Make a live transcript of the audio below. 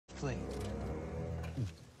plate.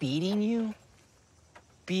 Beating you?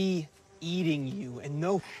 Be eating you, and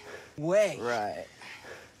no way. Right.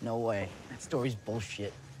 No way. That story's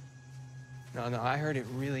bullshit. No, I heard it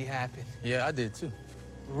really happened. Yeah, I did too.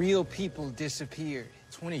 Real people disappeared.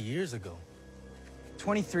 20 years ago.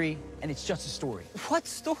 23, and it's just a story. What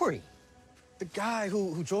story? The guy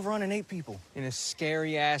who drove around and ate people. In a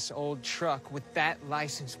scary-ass old truck with that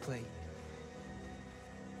license plate.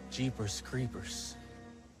 Jeepers creepers.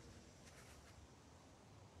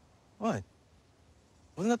 What?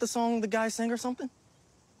 Wasn't that the song the guy sang or something?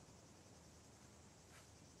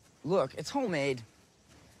 Look, it's homemade.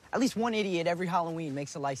 At least one idiot every Halloween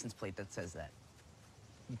makes a license plate that says that.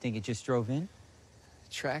 You think it just drove in?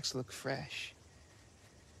 The tracks look fresh.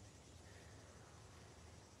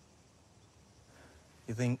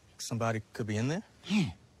 You think somebody could be in there? Yeah.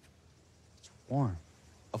 It's warm.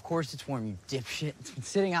 Of course it's warm, you dipshit. It's been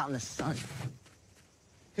sitting out in the sun.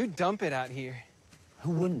 Who'd dump it out here?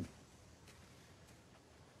 Who wouldn't?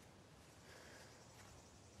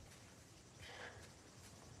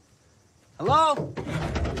 Hello?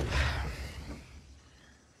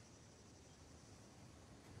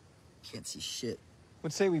 Can't see shit.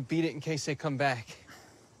 Would say we beat it in case they come back.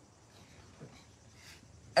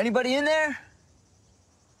 Anybody in there?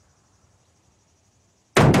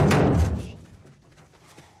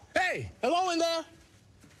 Hey, hello in there.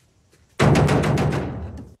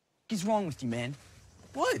 What's wrong with you, man?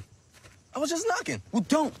 What? I was just knocking. Well,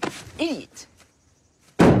 don't. Idiot.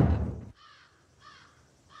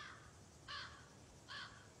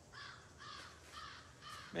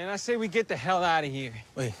 Man, I say we get the hell out of here.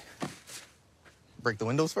 Wait. Break the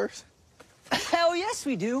windows first? Hell yes,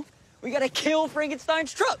 we do. We gotta kill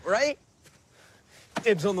Frankenstein's truck, right?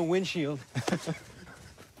 Dibs on the windshield.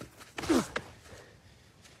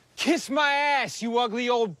 Kiss my ass, you ugly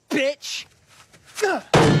old bitch!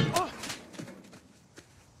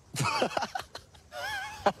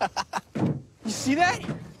 You see that?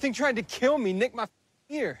 Thing tried to kill me, nick my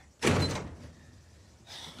ear.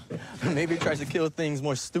 Maybe it tries to kill things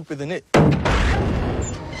more stupid than it.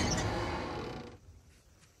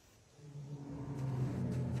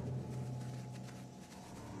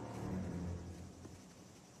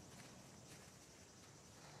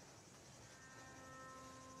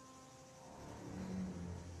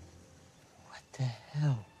 What the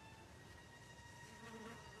hell?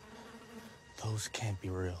 Those can't be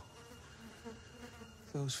real.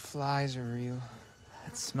 Those flies are real.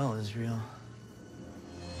 That smell is real.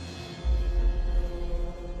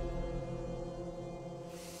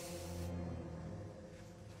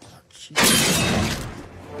 Oh, jeez.